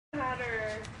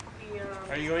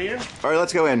Are you going in? All right,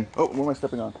 let's go in. Oh, what am I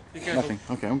stepping on? Be careful. Nothing.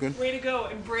 Okay, I'm good. Way to go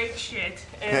and break shit.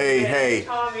 And Hey.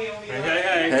 Tommy will be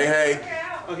Hey, like, Hey.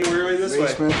 Okay, we're going this way.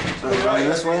 Basement. We're going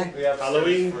this way. We have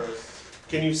Halloween. first.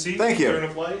 Can you see? Thank you. Turn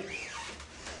of light.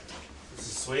 This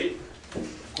is sweet.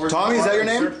 Tommy, is that your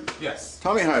name? Yes.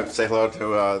 Tommy, hi. Say hello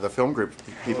to the film group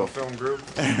people. Film group.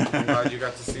 I'm glad you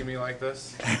got to see me like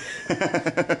this.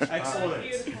 Excellent.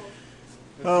 beautiful.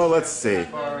 Oh, let's see.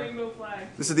 The rainbow flag.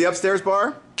 This is the upstairs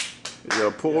bar. Is it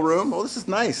a pool room? Oh, this is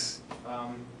nice.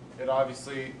 It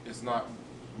obviously is not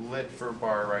lit for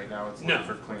bar right now. It's No. lit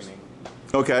for cleaning.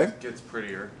 Okay. It gets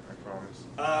prettier, I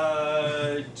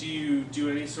promise. Do you do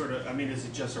any sort of? I mean, is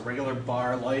it just a regular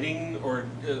bar lighting, or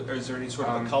is there any sort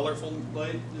of a colorful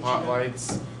light? that you Hot have?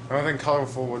 lights. The only thing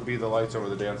colorful would be the lights over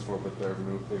the dance floor, but they're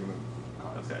moved. They move.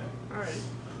 Okay. All right.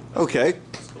 Okay.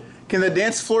 That's cool. Can the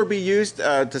dance floor be used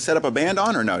to set up a band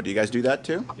on, or no? Do you guys do that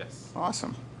too? Yes.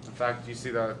 Awesome. In fact, you see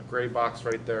the gray box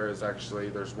right there is actually,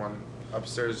 there's one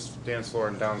upstairs dance floor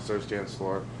and downstairs dance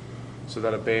floor, so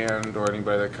that a band or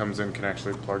anybody that comes in can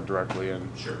actually plug directly in.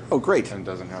 Sure. Oh, great. And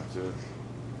doesn't have to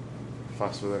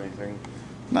fuss with anything.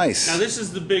 Nice. Now this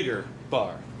is the bigger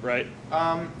bar, right?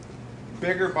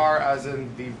 Bigger bar as in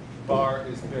the bar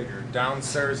is bigger.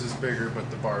 Downstairs is bigger, but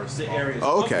the bar is The smaller. area.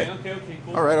 Oh, okay. Okay.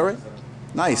 Cool. All right. All right.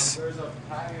 Nice. There's a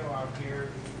patio out here.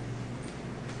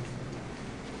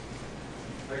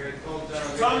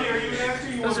 Tommy, are you an actor?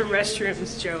 You Those are want to-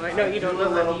 restrooms, Joe. I know you don't A know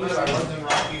little that. bit. I was in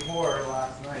Rocky Horror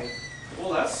last night.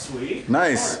 Well, that's sweet.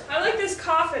 Nice. I like this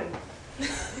coffin.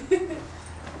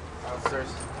 Downstairs,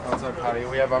 outside patio.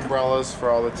 We have umbrellas for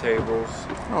all the tables.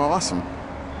 Oh, awesome. It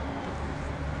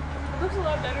looks a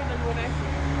lot better than what I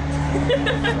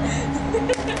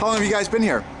How long have you guys been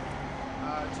here? 2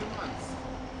 months.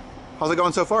 How's it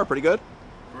going so far? Pretty good?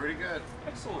 Pretty good.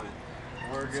 Excellent.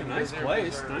 We're It's a getting nice busier,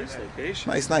 place. busier Nice every day.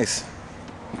 location. Nice, nice.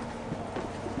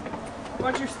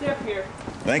 Watch your step here.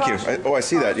 Thank you. I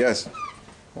see that, yes.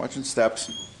 Watching steps.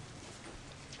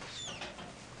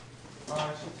 Oh,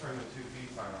 I should turn the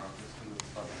 2B sign off just because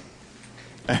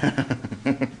it's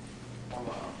fucking. Hold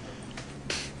on.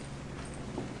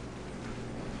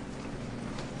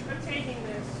 I'm taking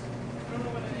this. I don't know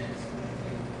what it is.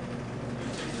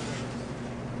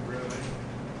 Really?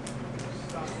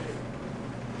 Stop it.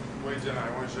 Wait, Jenna, I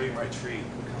want to show you my tree.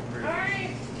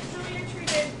 Alright, show me your tree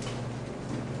then.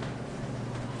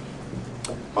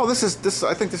 Oh, this is.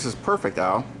 I think this is perfect,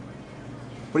 Al.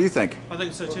 What do you think? I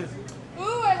think so too. Ooh,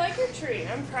 I like your tree.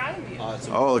 I'm proud of you. It's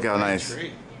a Oh, look how great nice.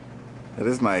 tree. It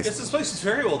is nice. Yes, this place is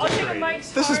very well I'll take a decorated.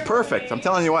 Mike's This is card perfect. with I'm me.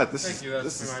 telling you what. This Thank is you, that's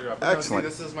this is my job. excellent. No,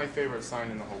 see, this is my favorite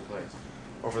sign in the whole place.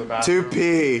 Over the bathroom.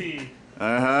 2P.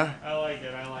 Uh huh. I like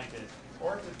it. I like it.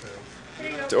 Or to poo.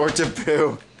 Here you go. Or to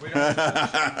poo. We don't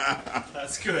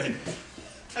That's good.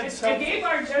 A That's gay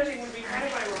bar judging would be kind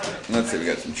of ironic. Let's see. We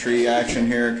got some tree action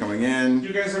here coming Do in.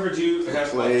 you guys ever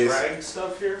have like Plays. drag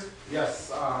stuff here?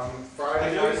 Yes, I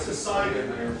Friday noticed night. a sign in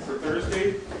there for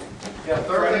Thursday. Yeah,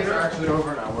 Thursdays are actually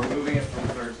over now. We're moving it from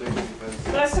Thursday because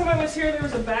Last time I was here, there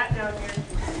was a bat down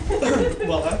here.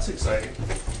 Well, that's exciting.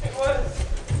 It was.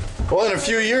 Well, in a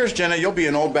few years, Jenna, you'll be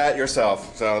an old bat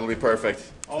yourself, so it'll be perfect.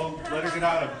 Oh, let her get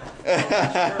out of it. Okay.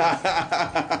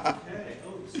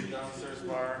 Oh, see. downstairs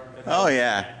bar. Oh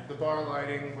yeah. The bar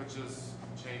lighting, which is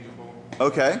changeable.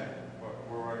 Okay. But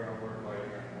we're working on work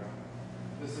lighting right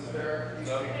now. This is Derek. He's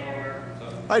the owner.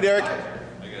 Hi, Derek. How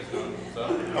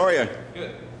are you? So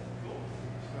there's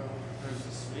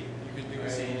the suite. You can do a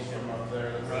from up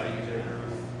there. That's the DJ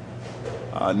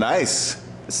booth. Nice.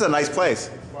 This is a nice place.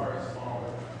 This bar is smaller.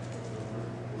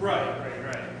 Right.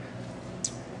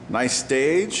 Nice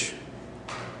stage.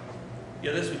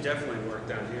 Yeah, this would definitely work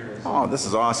down here. Oh, this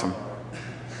is awesome.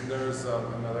 And there's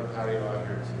another patio out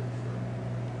here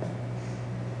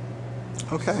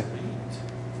too. Okay.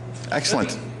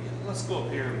 Excellent. Let's go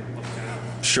up here and look down.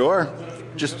 Sure.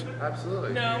 Just.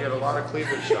 Absolutely. No. You get a lot of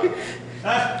cleavage shots.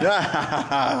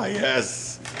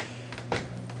 Yes.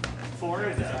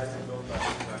 Florida.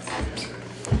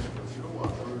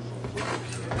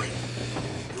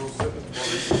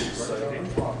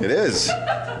 It is.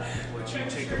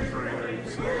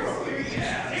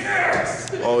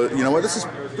 Oh, you know what? This is.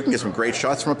 We can get some great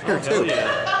shots from up here too.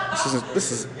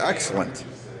 This is excellent.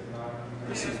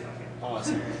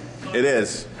 Awesome. It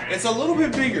is. It's a little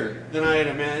bit bigger than I had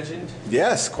imagined,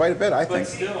 Yes, quite a bit, I but think.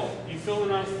 still, you fill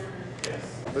enough.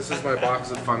 This is my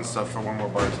box of fun stuff for when we're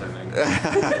bartending.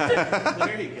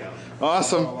 There you go.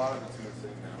 Awesome. A lot of it's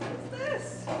missing now. What's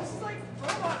this? This is like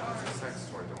robot art. Sex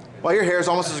toy, don't Well, your hair is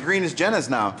almost as green as Jenna's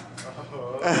now. green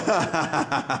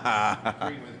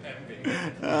with envy.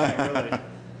 Yeah, really.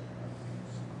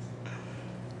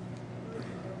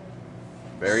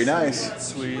 Very nice.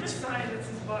 Sweet. Sign that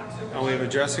says boxer. And we have a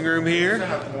dressing room They here.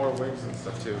 have more wigs and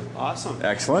stuff too. Awesome.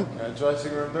 Excellent.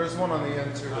 Dressing room. There's one on the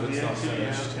end too, but it's not Yeah,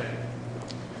 finished. okay.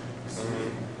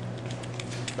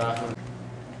 Bathroom.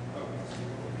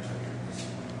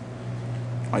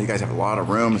 Oh, you guys have a lot of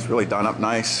room. It's really done up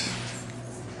nice.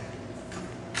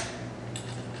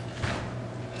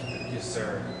 Yes,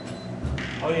 sir.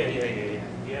 Oh yeah.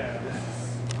 Yeah.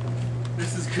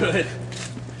 This is good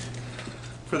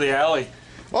for the alley.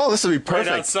 Oh, this will be perfect.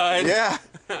 outside. Yeah.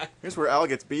 Here's where Al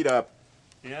gets beat up.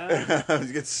 Yeah.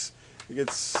 he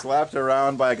gets slapped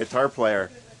around by a guitar player.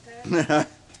 Do you like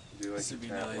This would be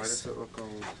that? Why nice. does it look all...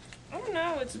 Oh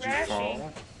no, it's Did you rashy.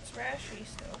 fall? It's rashy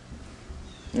still.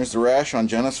 There's the rash on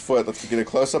Jenna's foot. Let's get a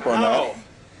close up on Ow. that.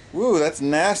 Woo, that's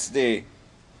nasty.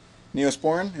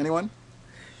 Neosporin, anyone?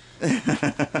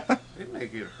 Didn't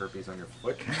make you herpes on your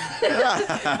foot.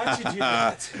 How'd you do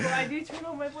that? Well, I do turn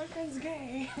out my boyfriend's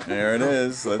gay. There it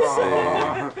is. Let's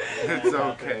see. It's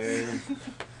okay.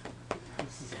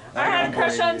 I had a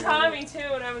crush on Tommy too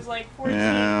when I was like 14.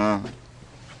 Yeah.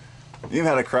 You've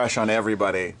had a crush on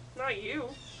everybody. Not you.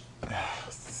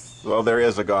 Well, there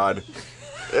is a God.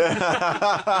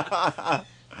 Well,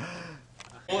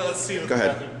 let's see. Go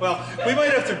ahead. Bathroom. Well, we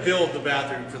might have to build the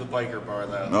bathroom for the biker bar,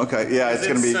 though. Okay, yeah, it's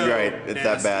gonna be so right. It's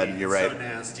that bad. nasty, You're right. So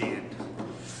nasty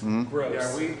and gross.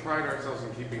 Yeah, we pride ourselves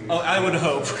in keeping these. Oh, I would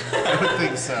hope. I would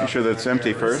think so. Make sure that's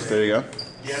empty first. There you go.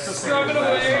 Yeah, it's a Throw it single.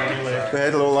 away. Go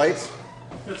ahead, little lights.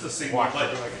 It's a single,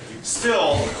 but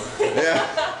still, Yeah.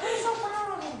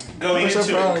 going It's so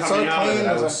into it brown, and it's so coming out of it, clean.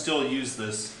 I would still use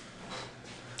this.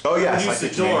 Oh yes. Use I the see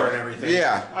what you door mean. and everything.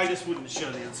 Yeah. I just wouldn't show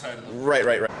the inside of the.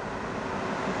 Right.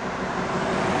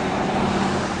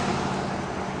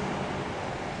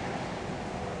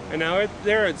 And now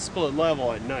they're at split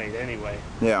level at night anyway.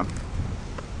 Yeah.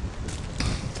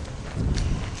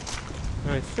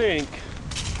 I think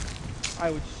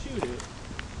I would shoot it.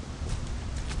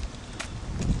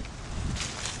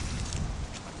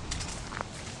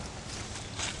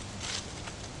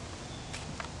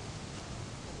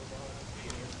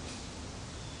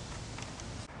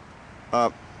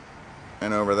 Up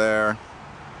and over there.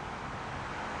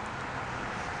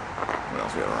 What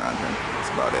else we have around here? That's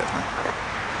about it, huh?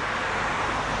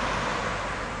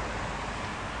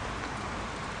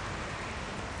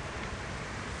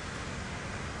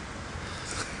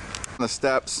 The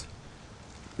steps,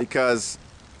 because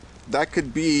that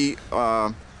could be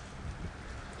Well,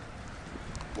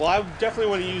 I definitely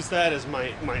want to use that as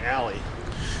my alley.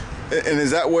 and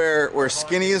is that where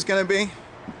Skinny is going to be?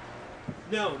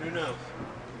 No.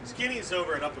 Skinny's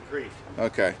over at Upper Creek.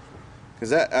 Okay, because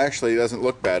that actually doesn't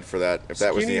look bad for that. If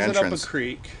that was the Skinny's at entrance, Upper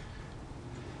Creek.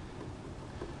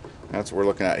 that's what we're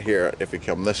looking at here. If we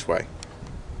come this way,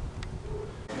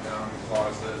 Down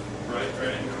closet. Right.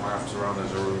 And wraps around,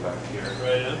 there's a room back here.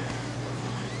 Right.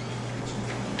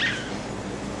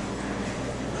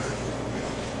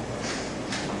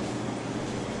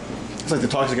 it's like the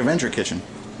Toxic Avenger kitchen.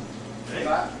 Hey.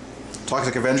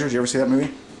 Toxic Avenger. Did you ever see that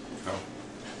movie? No.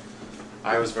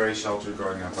 I was very sheltered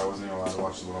growing up. I wasn't even allowed to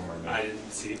watch The Little Mermaid. I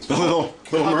didn't see it. The Little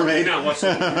Mermaid. No, what's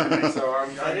the So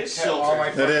I'm That is kept all my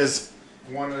That friends is.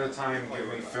 one at a time give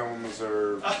me films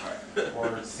or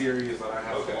series that I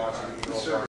have to watch. And